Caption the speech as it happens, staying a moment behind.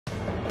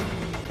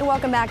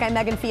Welcome back. I'm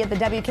Megan Fee at the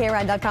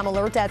WKRN.com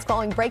alert desk.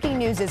 Calling breaking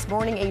news this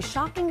morning. A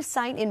shocking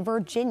sight in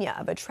Virginia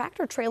of a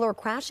tractor trailer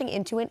crashing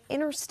into an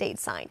interstate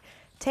sign.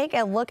 Take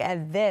a look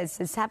at this.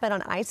 This happened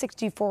on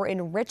I-64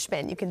 in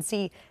Richmond. You can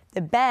see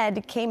the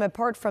bed came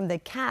apart from the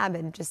cab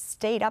and just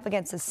stayed up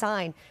against the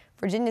sign.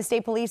 Virginia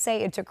State Police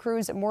say it took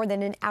crews more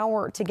than an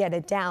hour to get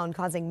it down,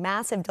 causing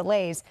massive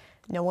delays.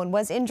 No one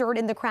was injured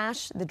in the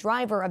crash. The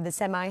driver of the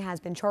semi has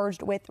been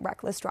charged with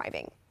reckless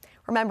driving.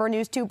 Remember,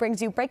 News 2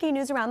 brings you breaking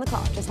news around the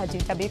clock. Just head to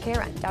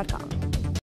WKRN.com.